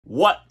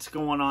What's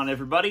going on,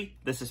 everybody?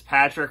 This is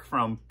Patrick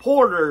from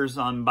Porter's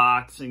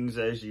Unboxings,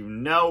 as you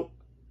know.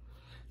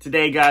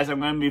 Today, guys,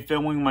 I'm going to be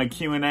filming my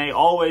Q&A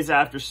always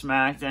after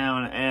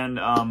SmackDown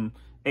and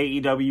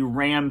AEW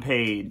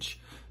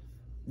Rampage.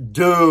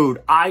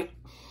 Dude, I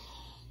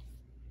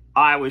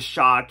was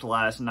shocked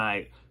last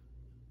night.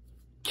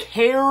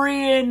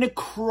 Karrion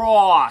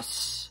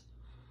Kross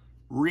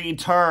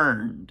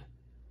returned.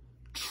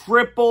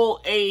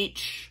 Triple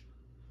H,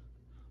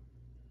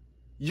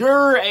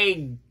 you're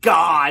a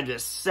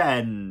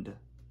godsend.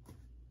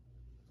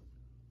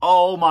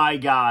 Oh my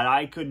God,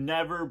 I could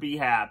never be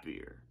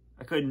happier.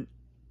 I couldn't,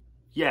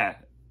 yeah,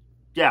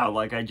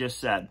 like I just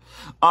said.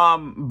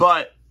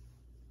 But,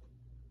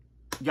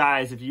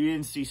 guys, if you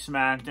didn't see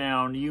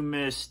SmackDown, you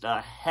missed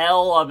a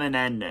hell of an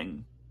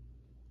ending.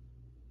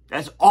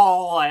 That's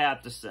all I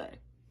have to say.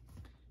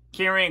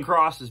 Karrion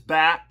Kross is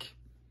back,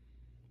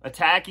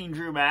 attacking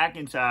Drew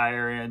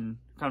McIntyre and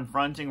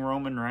confronting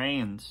Roman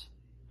Reigns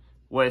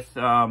with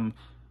the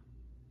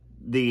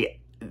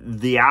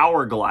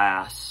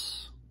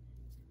Hourglass.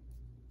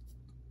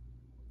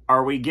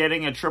 Are we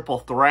getting a triple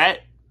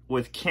threat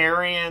with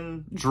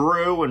Karrion,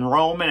 Drew, and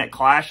Roman at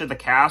Clash of the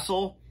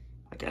Castle?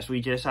 I guess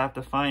we just have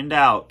to find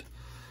out.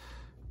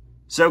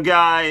 So,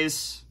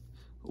 guys,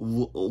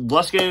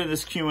 let's get into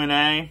this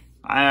Q&A.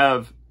 I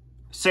have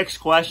 6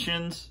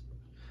 questions,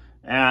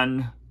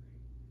 and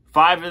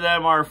 5 of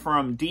them are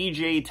from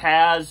DJ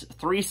Taz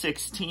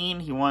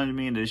 316. He wanted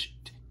me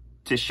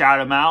to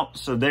shout him out,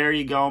 so there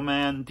you go,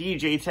 man.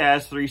 DJ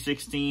Taz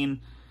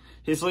 316.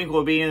 His link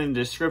will be in the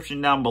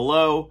description down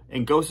below,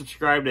 and go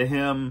subscribe to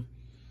him.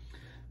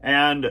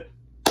 And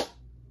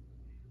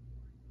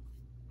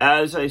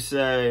as I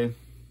say,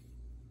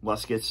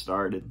 let's get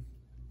started.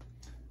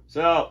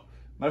 So,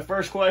 my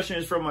first question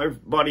is from my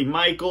buddy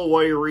Michael.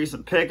 What are your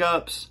recent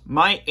pickups?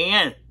 My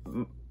aunt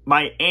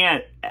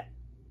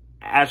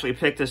actually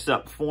picked this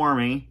up for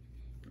me.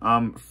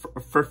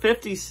 For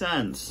 50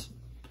 cents.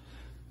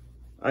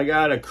 I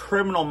got a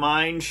Criminal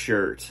Minds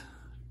shirt.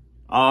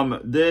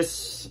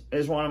 This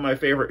is one of my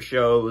favorite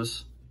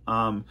shows.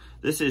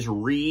 This is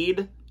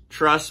Reed.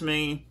 Trust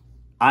me,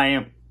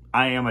 I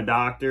am a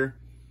doctor.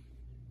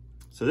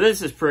 So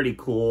this is pretty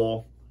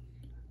cool.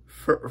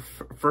 For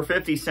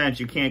 50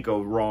 cents, you can't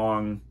go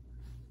wrong.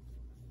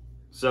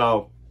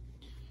 So,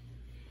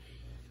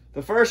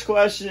 the first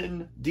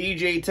question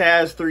DJ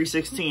Taz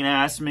 316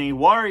 asked me,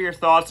 what are your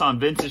thoughts on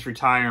Vince's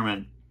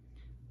retirement?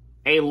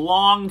 A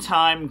long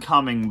time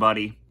coming,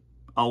 buddy.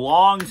 A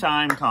long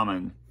time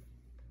coming.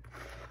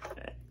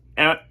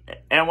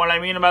 And what I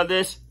mean about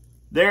this,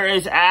 there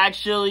is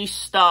actually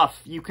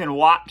stuff you can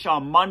watch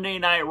on Monday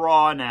Night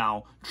Raw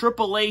now.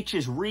 Triple H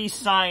is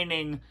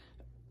re-signing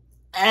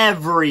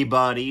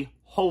everybody,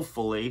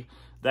 hopefully,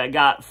 that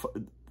got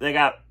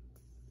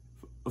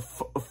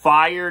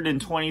fired in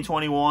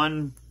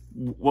 2021.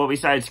 Well,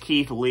 besides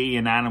Keith Lee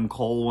and Adam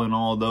Cole and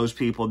all those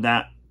people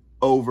that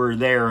over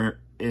there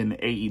in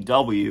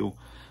AEW,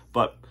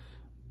 but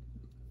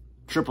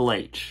Triple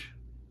H,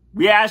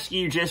 we ask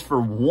you just for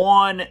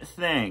one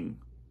thing.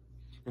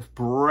 If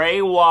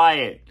Bray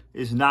Wyatt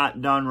is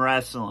not done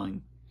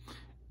wrestling,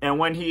 and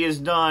when he is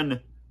done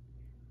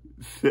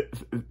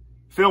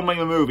filming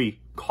a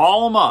movie,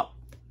 call him up.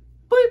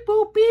 Beep,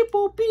 boop, beep,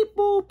 boop, beep,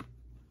 boop.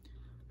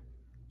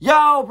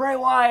 Yo, Bray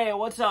Wyatt,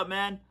 what's up,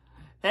 man?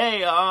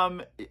 Hey,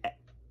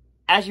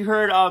 as you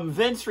heard,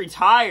 Vince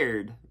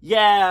retired.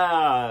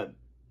 Yeah,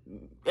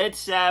 it's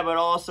sad, but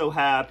also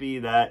happy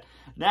that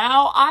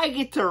now I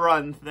get to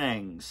run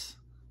things.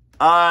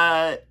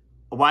 Why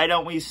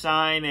don't we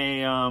sign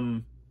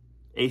a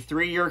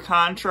 3-year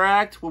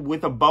contract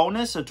with a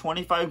bonus of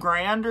 25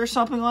 grand or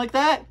something like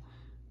that?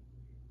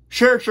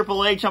 Sure,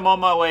 Triple H, I'm on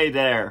my way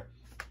there.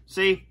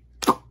 See?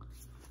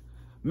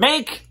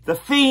 Make The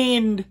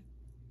Fiend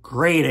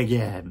great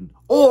again.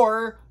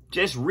 Or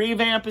just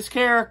revamp his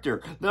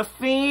character. The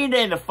Fiend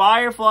and the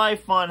Firefly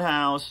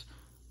Funhouse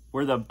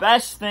were the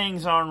best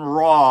things on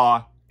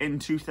Raw in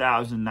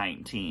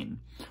 2019.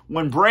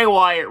 When Bray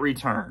Wyatt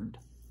returned.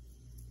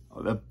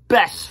 The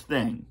best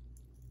thing.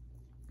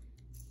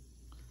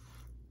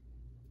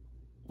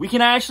 We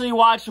can actually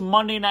watch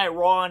Monday Night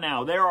Raw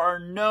now. There are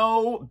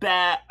no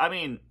bad... I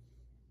mean,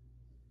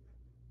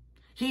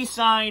 he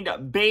signed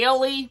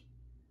Bayley.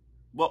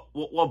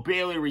 Well,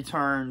 Bayley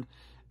returned.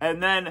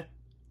 And then,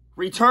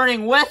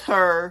 returning with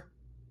her,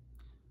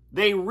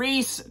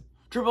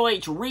 Triple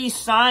H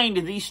re-signed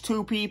these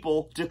 2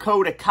 people,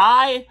 Dakota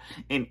Kai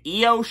and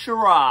Io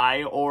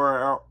Shirai,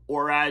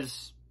 or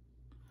as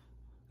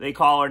they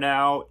call her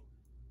now,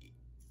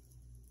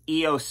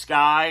 Io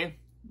Sky.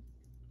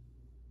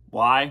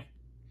 Why?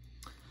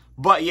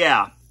 But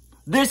yeah,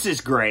 this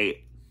is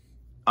great.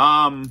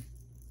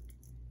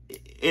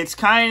 It's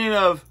kind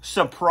of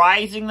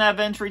surprising that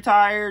Vince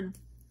retired.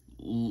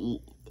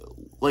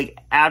 Like,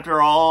 after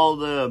all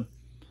the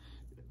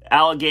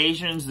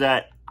allegations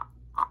that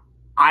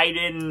I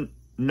didn't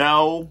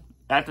know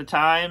at the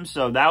time.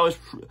 So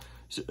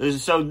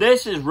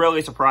this is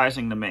really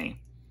surprising to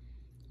me.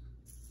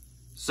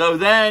 So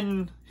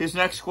then, his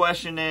next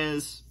question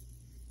is,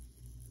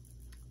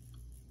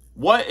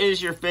 What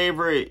is your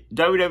favorite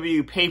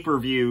WWE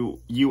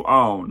pay-per-view you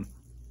own?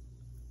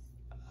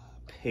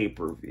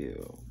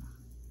 Pay-per-view.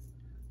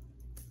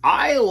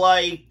 I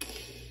like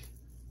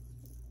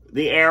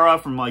the era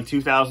from like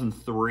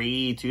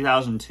 2003,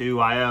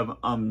 2002. I have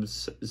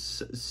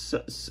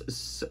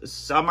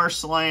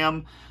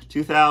SummerSlam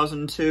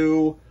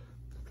 2002.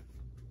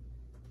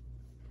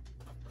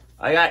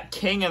 I got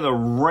King of the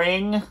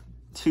Ring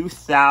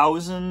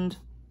 2000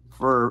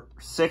 for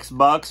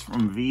 $6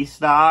 from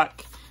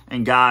V-Stock.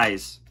 And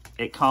guys,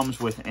 it comes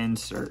with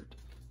insert.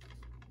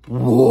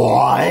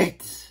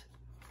 What?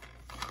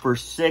 For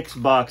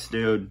 $6,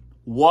 dude.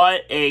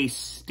 What a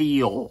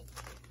steal.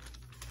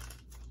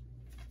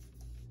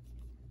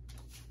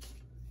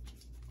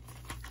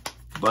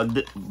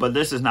 But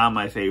this is not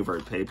my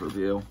favorite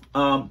pay-per-view.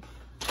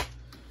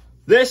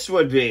 This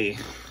would be,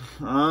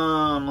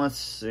 let's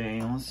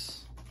see,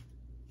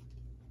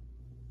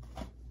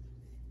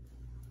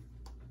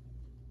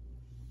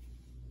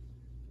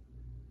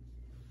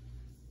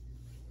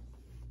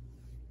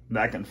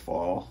 that can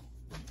fall.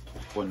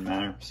 Wouldn't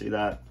matter. See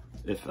that?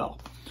 It fell.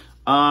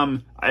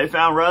 I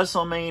found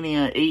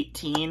WrestleMania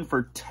 18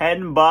 for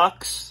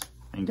 $10.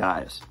 And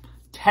guys,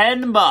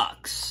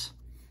 $10.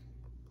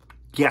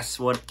 Guess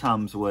what it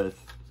comes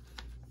with?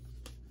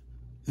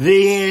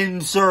 The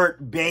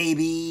insert,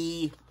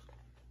 baby.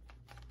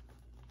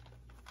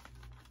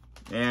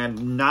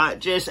 And not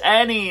just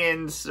any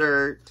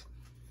insert.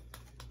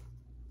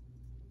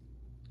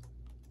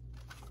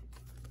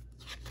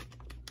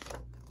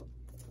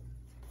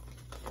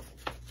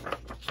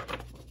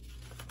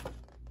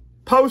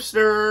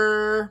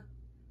 Poster.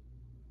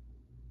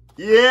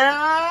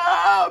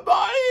 Yeah,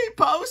 buddy.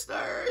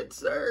 Poster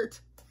insert.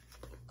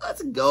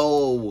 Let's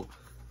go.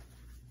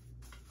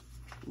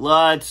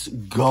 Let's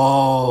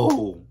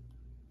go.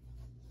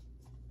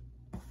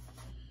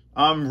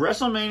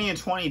 WrestleMania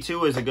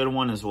 22 is a good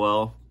one as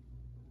well.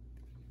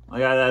 I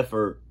got that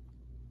for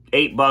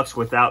 $8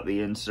 without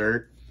the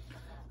insert.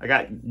 I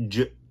got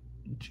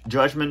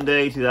Judgment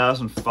Day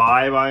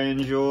 2005 I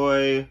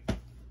enjoy.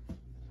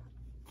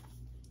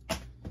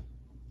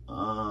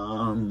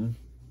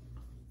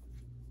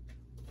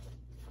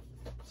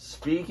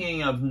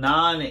 Speaking of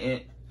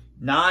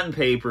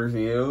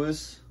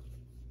non-pay-per-views,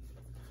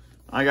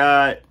 I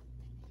got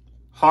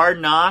Hard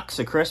Knocks,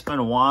 a Chris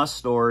Benoit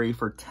story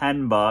for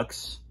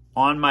 $10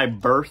 on my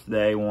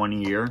birthday one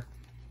year.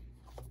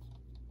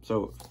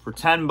 So for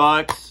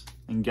 $10,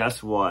 and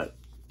guess what?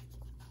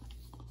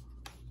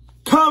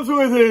 Comes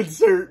with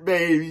insert,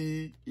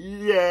 baby.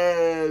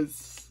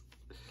 Yes.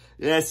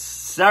 Yes,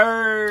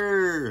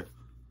 sir.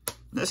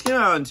 This came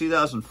out in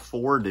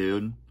 2004,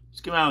 dude.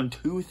 This came out in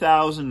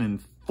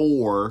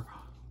 2004.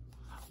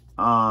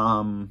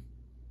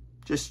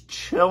 Just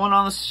chilling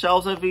on the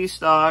shelves at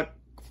V-Stock.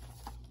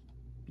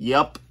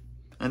 Yep.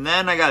 And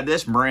then I got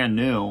this brand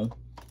new.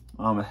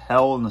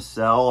 Hell in the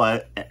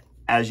Cell,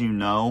 as you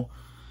know.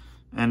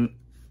 And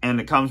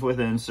it comes with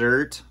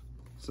insert.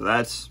 So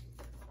that's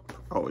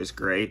always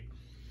great.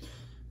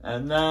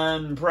 And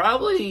then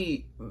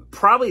probably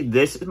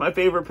this is my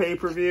favorite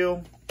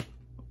pay-per-view.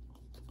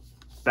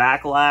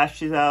 Backlash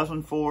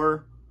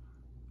 2004.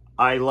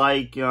 I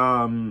like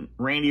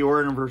Randy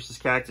Orton versus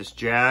Cactus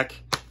Jack.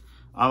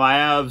 I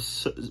have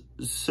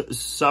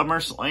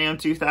SummerSlam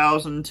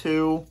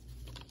 2002.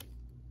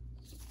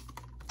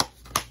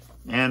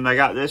 And I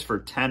got this for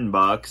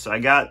 $10. I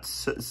got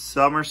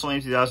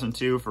SummerSlam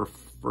 2002 for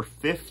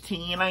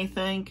 $15, I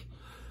think.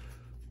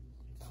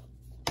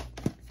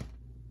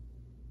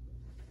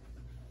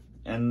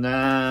 And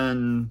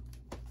then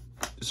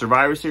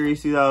Survivor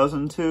Series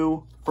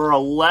 2002 for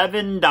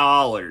 $11.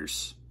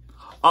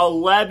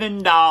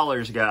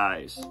 $11,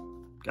 guys.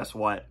 Guess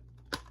what?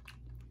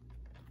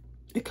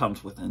 It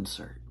comes with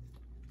insert.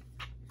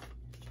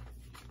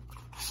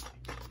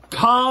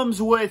 Comes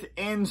with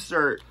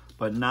insert,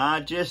 but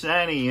not just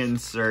any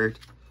insert.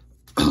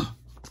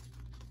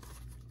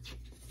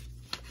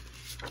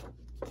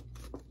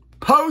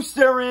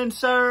 Poster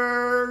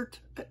insert.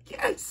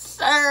 Yes,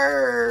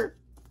 sir.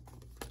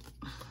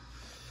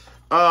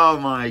 Oh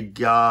my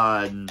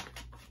God.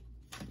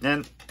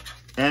 And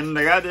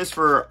I got this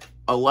for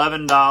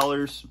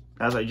 $11,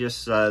 as I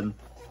just said.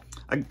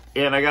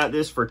 And I got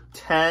this for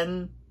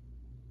 $10.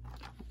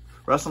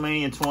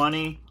 WrestleMania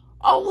 20.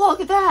 Oh,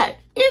 look at that.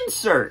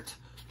 Insert.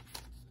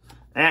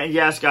 And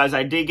yes, guys,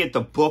 I did get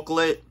the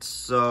booklet.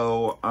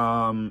 So,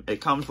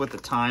 it comes with the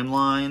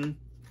timeline.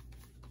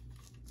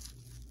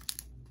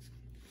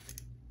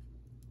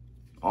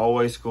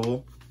 Always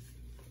cool.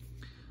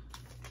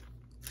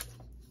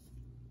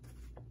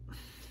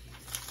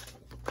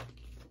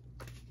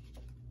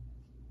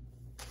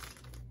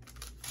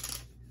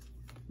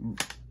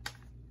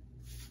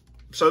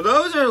 So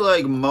those are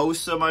like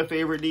most of my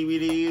favorite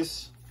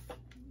DVDs.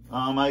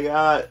 I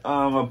got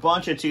a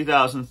bunch of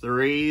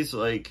 2003s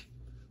like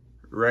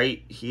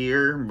right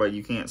here, but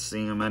you can't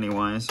see them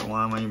anyway, so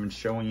why am I even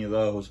showing you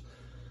those?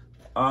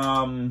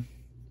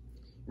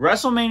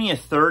 WrestleMania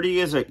 30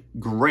 is a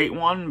great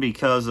one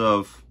because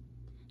of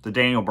the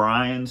Daniel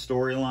Bryan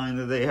storyline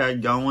that they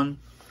had going.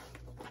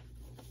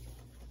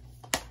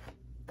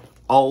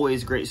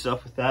 Always great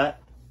stuff with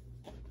that.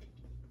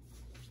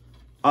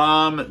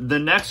 The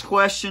next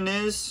question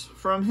is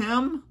from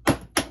him,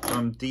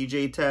 from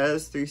DJ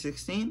Taz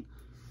 316.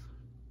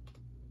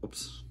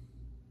 Oops.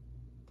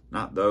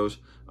 Not those.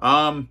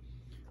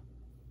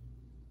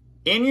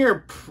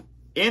 In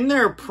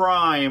their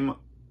prime,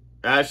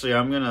 actually,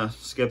 I'm going to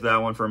skip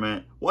that one for a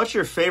minute. What's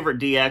your favorite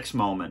DX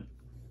moment?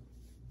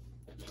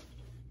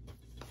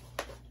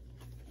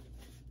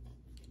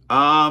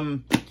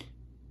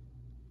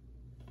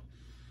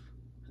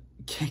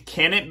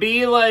 Can it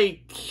be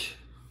like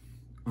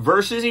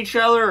versus each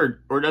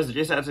other, or does it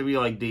just have to be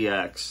like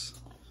DX?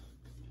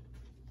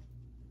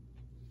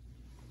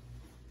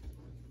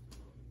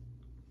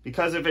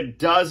 Because if it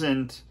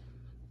doesn't,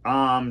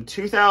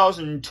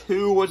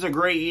 2002 was a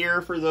great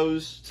year for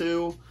those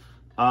two.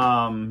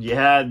 You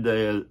had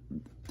the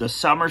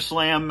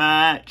SummerSlam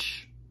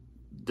match,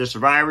 the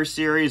Survivor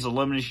Series,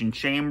 Elimination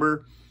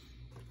Chamber,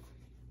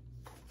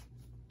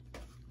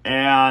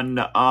 and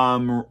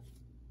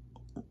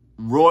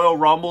Royal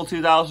Rumble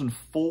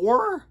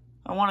 2004,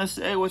 I want to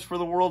say, was for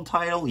the world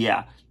title.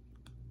 Yeah.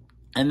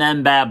 And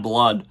then Bad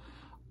Blood.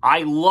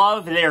 I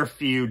love their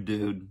feud,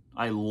 dude.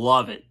 I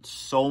love it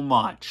so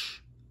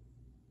much.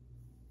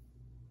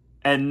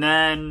 And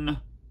then,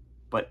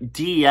 but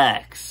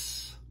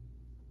DX.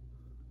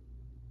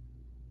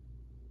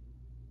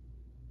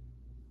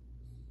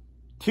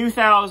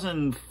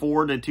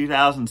 (2004 to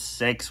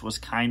 2006) was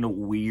kind of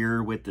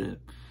weird with the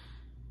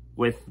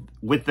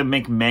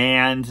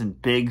McMahons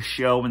and Big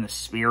Show and the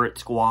Spirit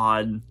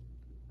Squad.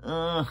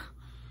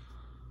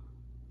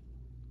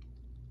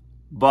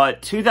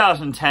 But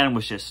 2010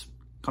 was just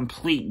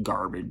complete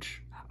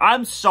garbage.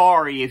 I'm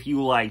sorry if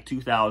you like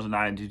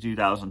 2009 to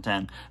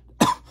 2010.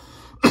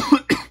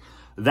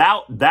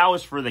 That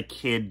was for the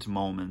kids'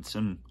 moments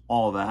and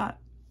all that.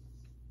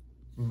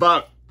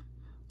 But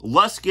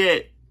let's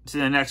get to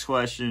the next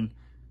question.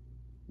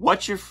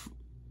 What's your...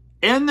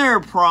 In their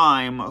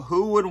prime,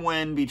 who would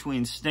win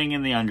between Sting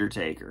and The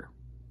Undertaker?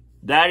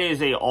 That is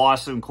an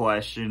awesome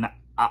question.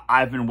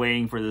 I've been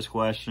waiting for this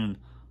question.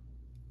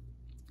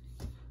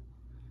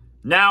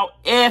 Now,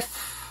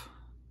 if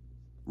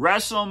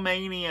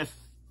WrestleMania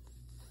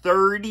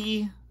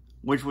 30,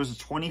 which was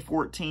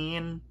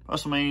 2014,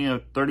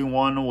 WrestleMania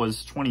 31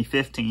 was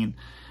 2015.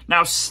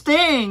 Now,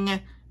 Sting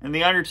and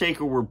The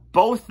Undertaker were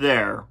both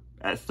there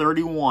at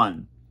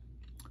 31.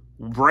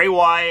 Bray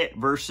Wyatt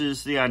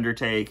versus The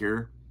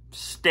Undertaker.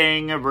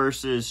 Sting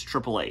versus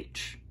Triple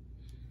H.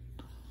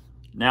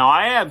 Now,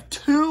 I have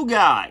two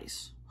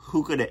guys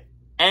who could have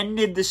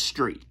ended the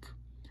streak,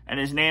 and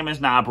his name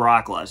is not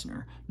Brock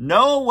Lesnar.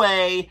 No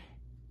way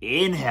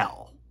in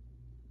hell.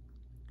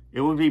 It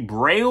would be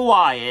Bray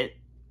Wyatt.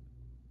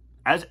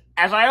 As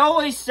I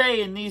always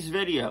say in these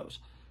videos,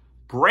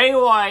 Bray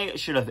Wyatt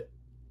should have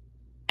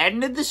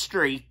ended the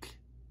streak,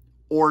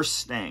 or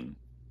Sting.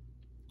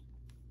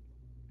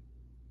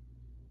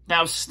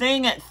 Now,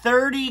 Sting at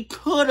 30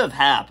 could have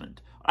happened.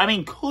 I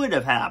mean, could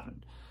have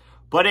happened.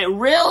 But it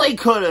really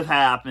could have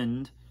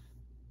happened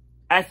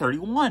at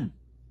 31.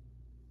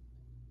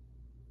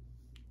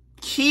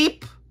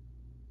 Keep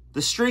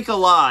the streak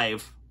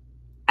alive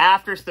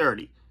after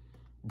 30.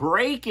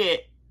 Break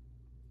it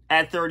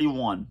at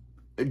 31.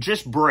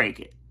 Just break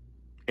it.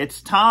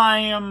 It's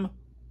time.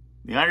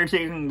 The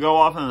Undertaker can go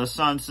off into the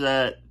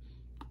sunset.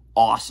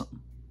 Awesome.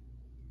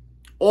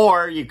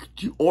 Or you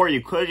could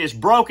have just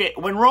broke it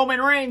when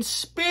Roman Reigns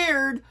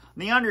speared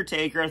The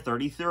Undertaker at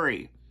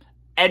 33.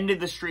 Ended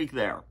the streak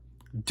there.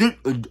 Do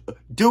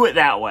it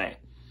that way.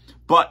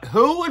 But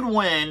who would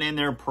win in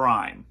their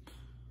prime?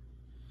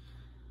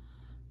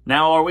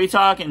 Now, are we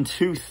talking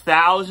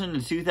 2000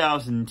 to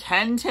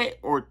 2010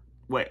 or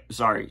wait,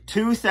 sorry,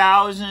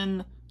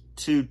 2000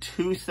 to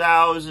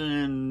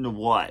 2000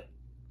 what?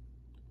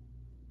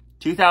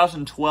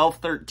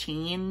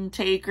 2012-13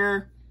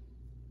 Taker?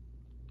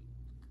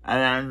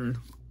 And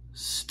then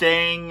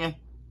Sting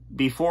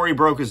before he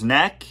broke his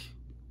neck?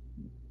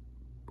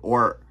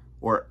 Or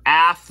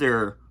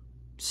after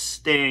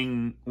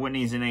Sting when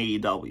he's in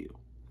AEW?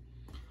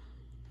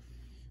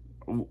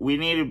 We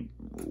need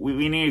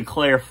to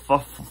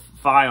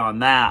clarify on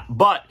that.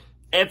 But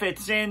if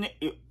it's in...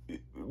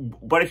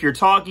 But if you're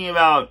talking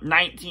about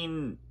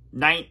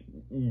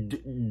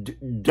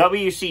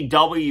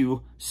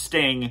WCW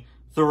Sting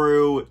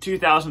through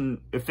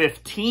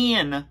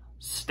 2015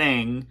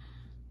 Sting...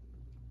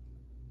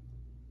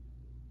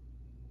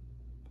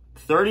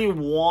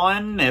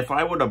 31, if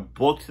I would have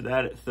booked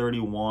that at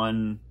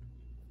 31,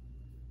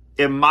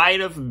 it might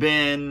have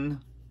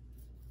been,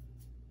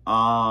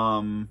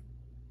 that's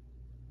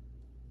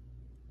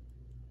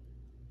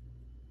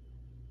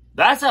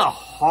a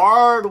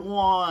hard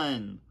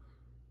one,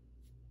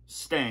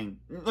 Sting.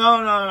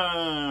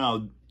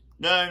 No,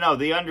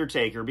 The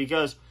Undertaker,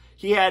 because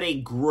he had a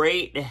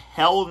great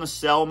Hell in a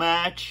Cell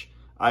match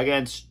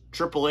against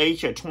Triple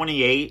H at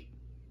 28.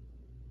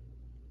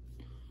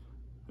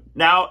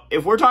 Now,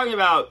 if we're talking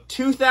about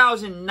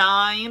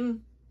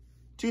 2009,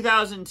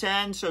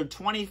 2010, so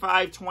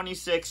 25,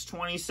 26,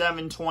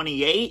 27,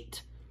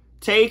 28,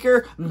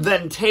 Taker,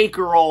 then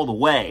Taker all the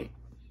way.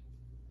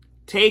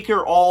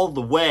 Taker all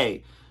the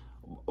way.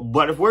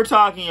 But if we're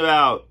talking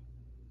about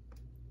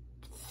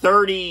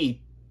 30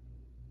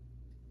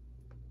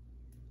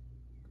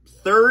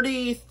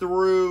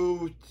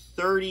 through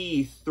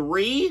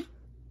 33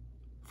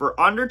 for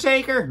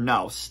Undertaker,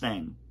 no,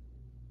 Sting.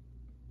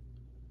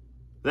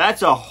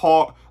 That's a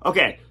hard...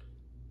 Okay,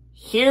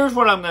 here's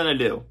what I'm going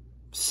to do.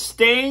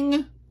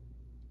 Sting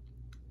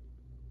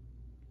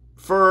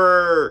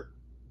for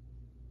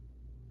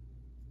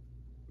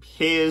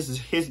his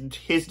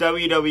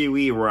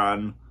WWE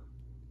run,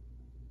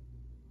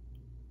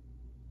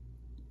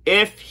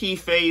 if he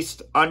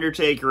faced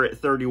Undertaker at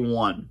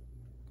 31.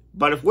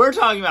 But if we're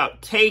talking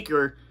about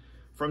Taker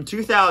from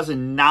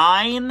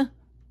 2009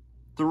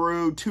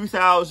 through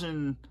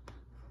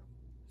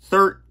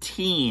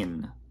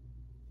 2013,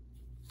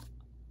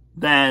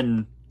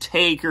 then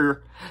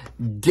Taker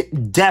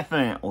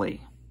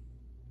definitely.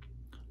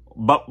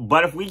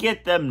 But if we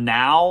get them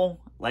now,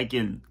 like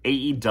in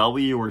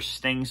AEW, or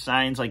Sting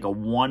signs like a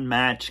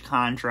one-match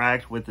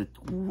contract with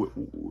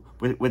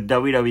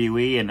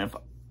WWE, and if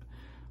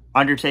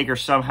Undertaker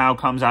somehow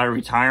comes out of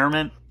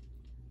retirement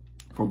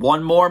for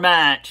one more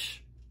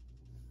match,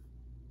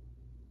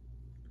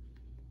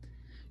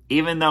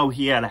 even though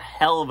he had a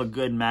hell of a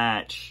good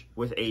match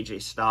with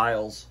AJ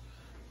Styles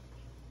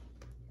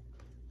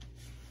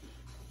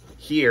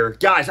here.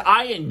 Guys,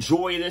 I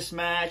enjoy this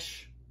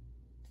match.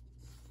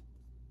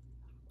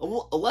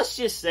 Let's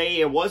just say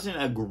it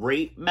wasn't a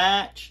great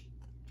match.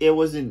 It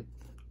was a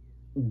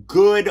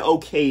good,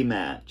 okay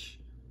match.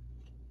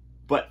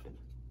 But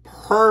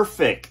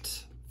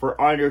perfect for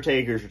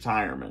Undertaker's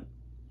retirement.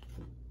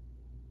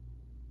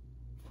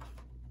 I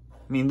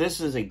mean,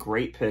 this is a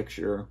great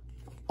picture.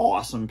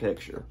 Awesome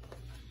picture.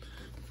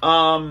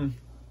 Yeah.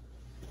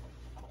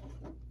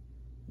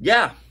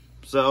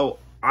 So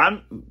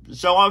I'm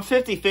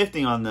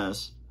 50-50 on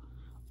this.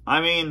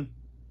 I mean,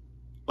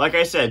 like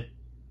I said,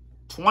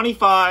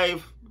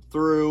 25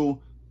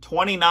 through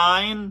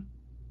 29,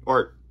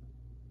 or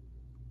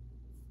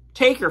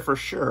Taker for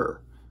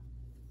sure.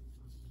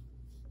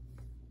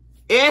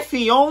 If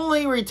he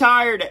only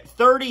retired at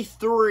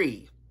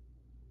 33,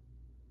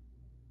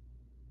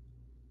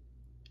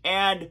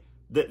 and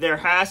there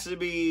has to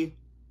be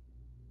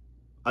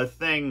a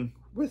thing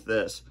with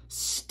this.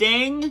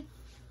 Sting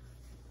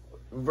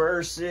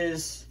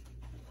versus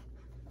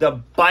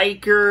the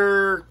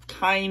biker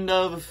kind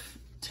of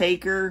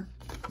Taker.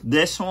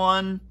 This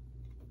one,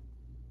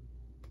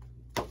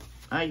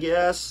 I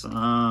guess.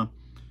 Undertaker.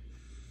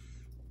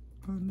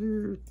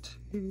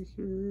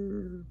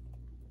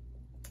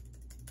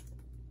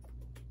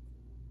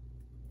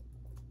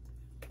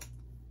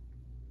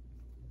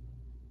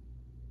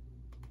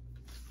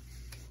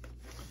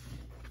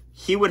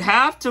 He would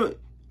have to...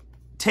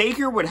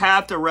 Taker would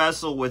have to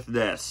wrestle with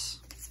this.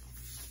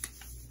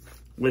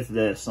 With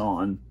this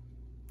on.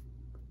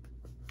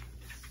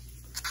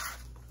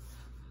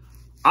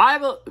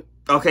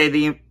 Okay,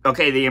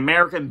 the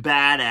American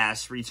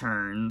Badass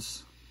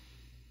returns.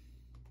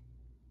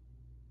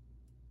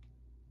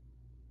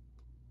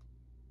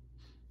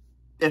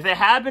 If it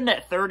happened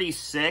at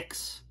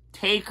 36,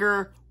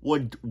 Taker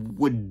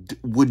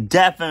would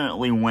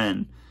definitely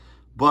win.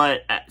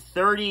 But at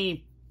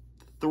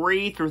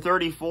 33 through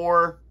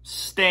 34,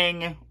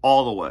 Sting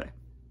all the way.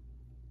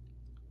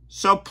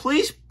 So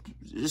please,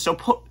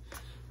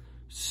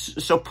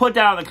 put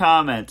down in the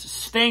comments,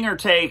 Sting or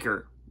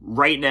Taker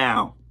right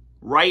now.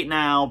 Right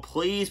now,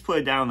 please put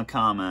it down in the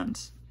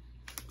comments.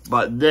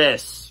 But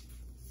this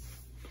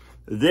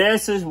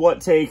is what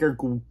Taker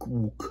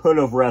could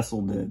have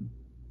wrestled in.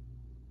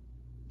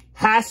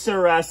 Has to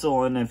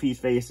wrestle in if he's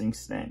facing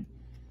Sting.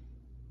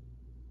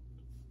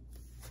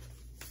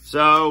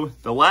 So,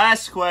 the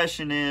last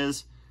question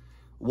is,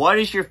 what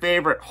is your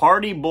favorite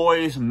Hardy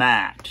Boys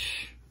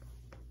match?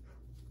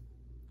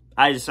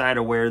 I decided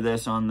to wear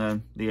this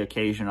on the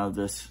occasion of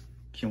this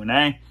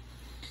Q&A.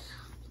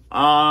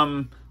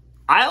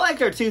 I like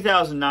their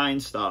 2009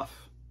 stuff.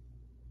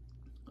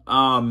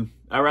 At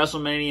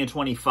WrestleMania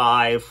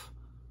 25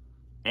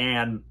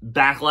 and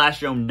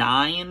Backlash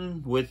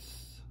 09 with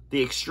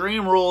the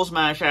Extreme Rules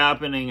match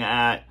happening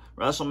at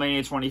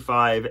WrestleMania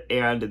 25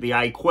 and the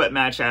I Quit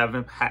match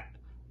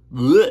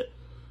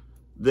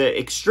the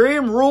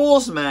Extreme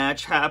Rules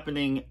match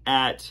happening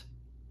at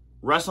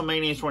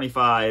WrestleMania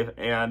 25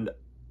 and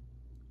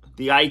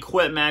the I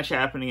Quit match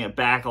happening at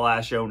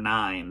Backlash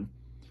 09.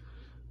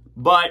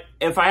 But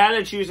if I had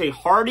to choose a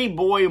Hardy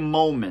Boy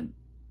moment,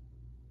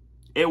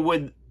 it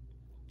would...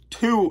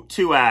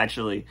 Two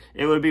actually.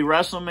 It would be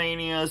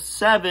WrestleMania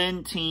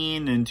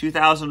 17 in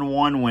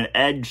 2001 when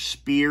Edge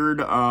speared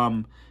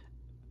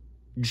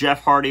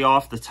Jeff Hardy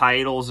off the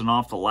titles and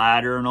off the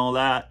ladder and all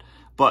that.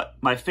 But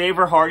my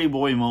favorite Hardy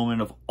Boy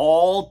moment of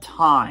all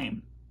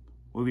time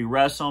would be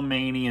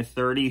WrestleMania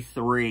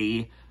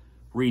 33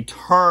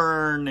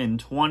 return in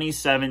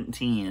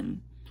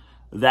 2017.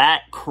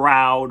 That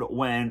crowd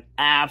went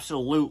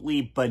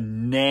absolutely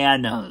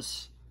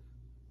bananas.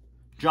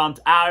 Jumped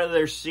out of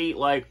their seat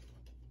like...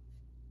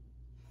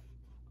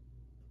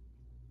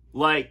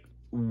 like,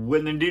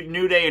 when the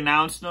New Day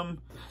announced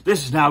them,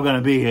 this is now going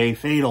to be a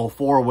fatal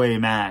 4-way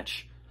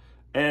match.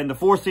 And the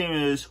fourth theme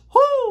is,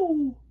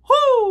 hoo,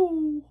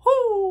 hoo, hoo,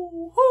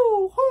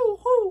 hoo, hoo,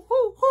 hoo,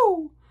 hoo,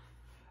 hoo.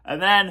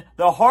 And then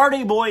the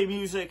Hardy Boy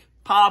music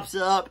pops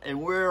up,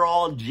 and we're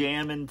all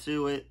jamming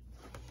to it.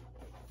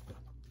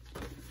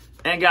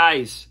 And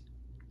guys,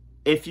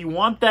 if you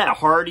want that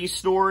Hardy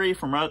story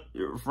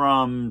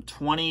from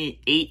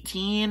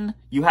 2018,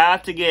 you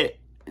have to get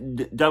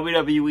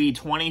WWE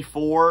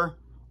 24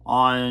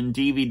 on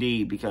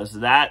DVD, because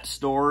that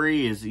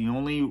story is the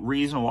only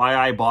reason why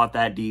I bought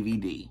that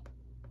DVD.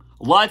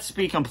 Let's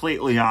be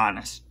completely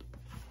honest.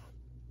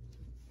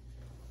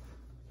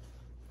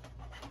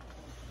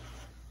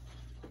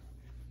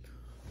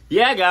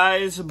 Yeah,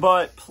 guys,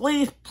 but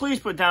please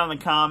put down in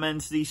the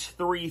comments these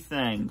 3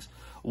 things.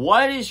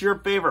 What is your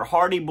favorite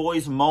Hardy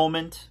Boys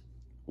moment?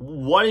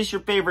 What is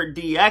your favorite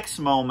DX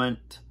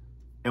moment?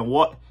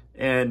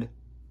 And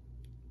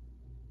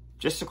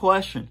just a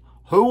question.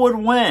 Who would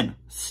win,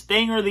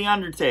 Sting or The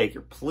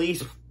Undertaker?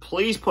 Please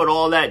put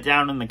all that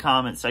down in the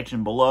comment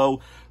section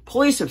below.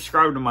 Please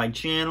subscribe to my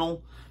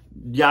channel.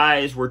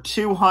 Guys, we're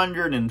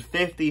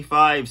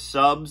 255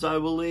 subs, I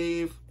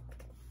believe.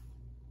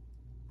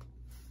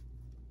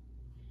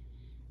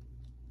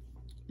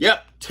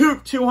 Yep,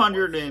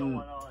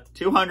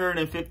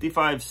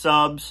 255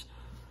 subs.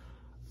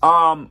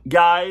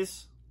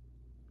 Guys,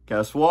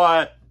 guess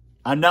what?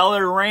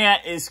 Another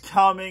rant is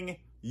coming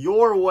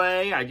your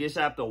way. I just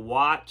have to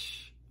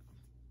watch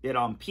it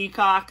on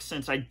Peacock,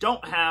 since I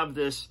don't have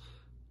this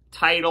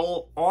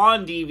title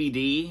on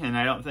DVD, and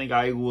I don't think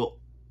I will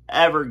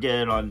ever get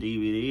it on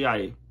DVD.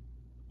 I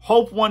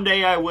hope one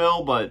day I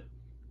will, but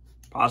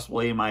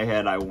possibly in my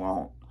head I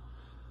won't.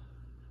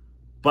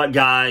 But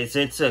guys,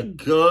 it's a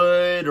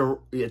good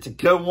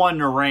one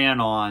to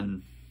rant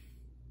on.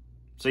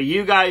 So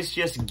you guys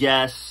just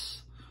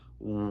guess,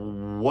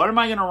 what am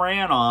I going to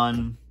rant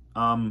on?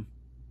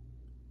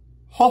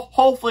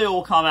 Hopefully it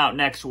will come out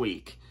next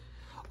week.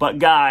 But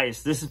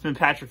guys, this has been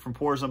Patrick from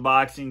Pours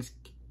Unboxings.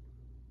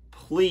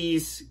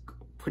 Please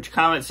put your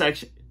comment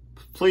section.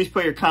 Please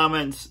put your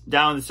comments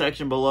down in the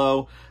section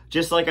below.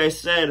 Just like I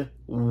said,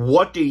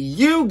 what do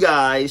you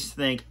guys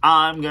think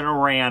I'm going to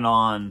rant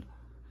on?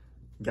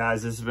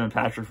 Guys, this has been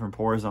Patrick from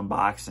Pours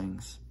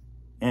Unboxings.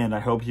 And I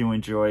hope you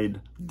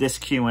enjoyed this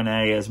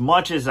Q&A as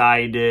much as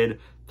I did.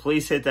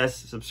 Please hit that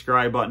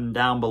subscribe button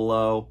down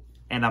below.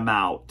 And I'm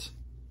out.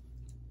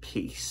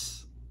 Peace.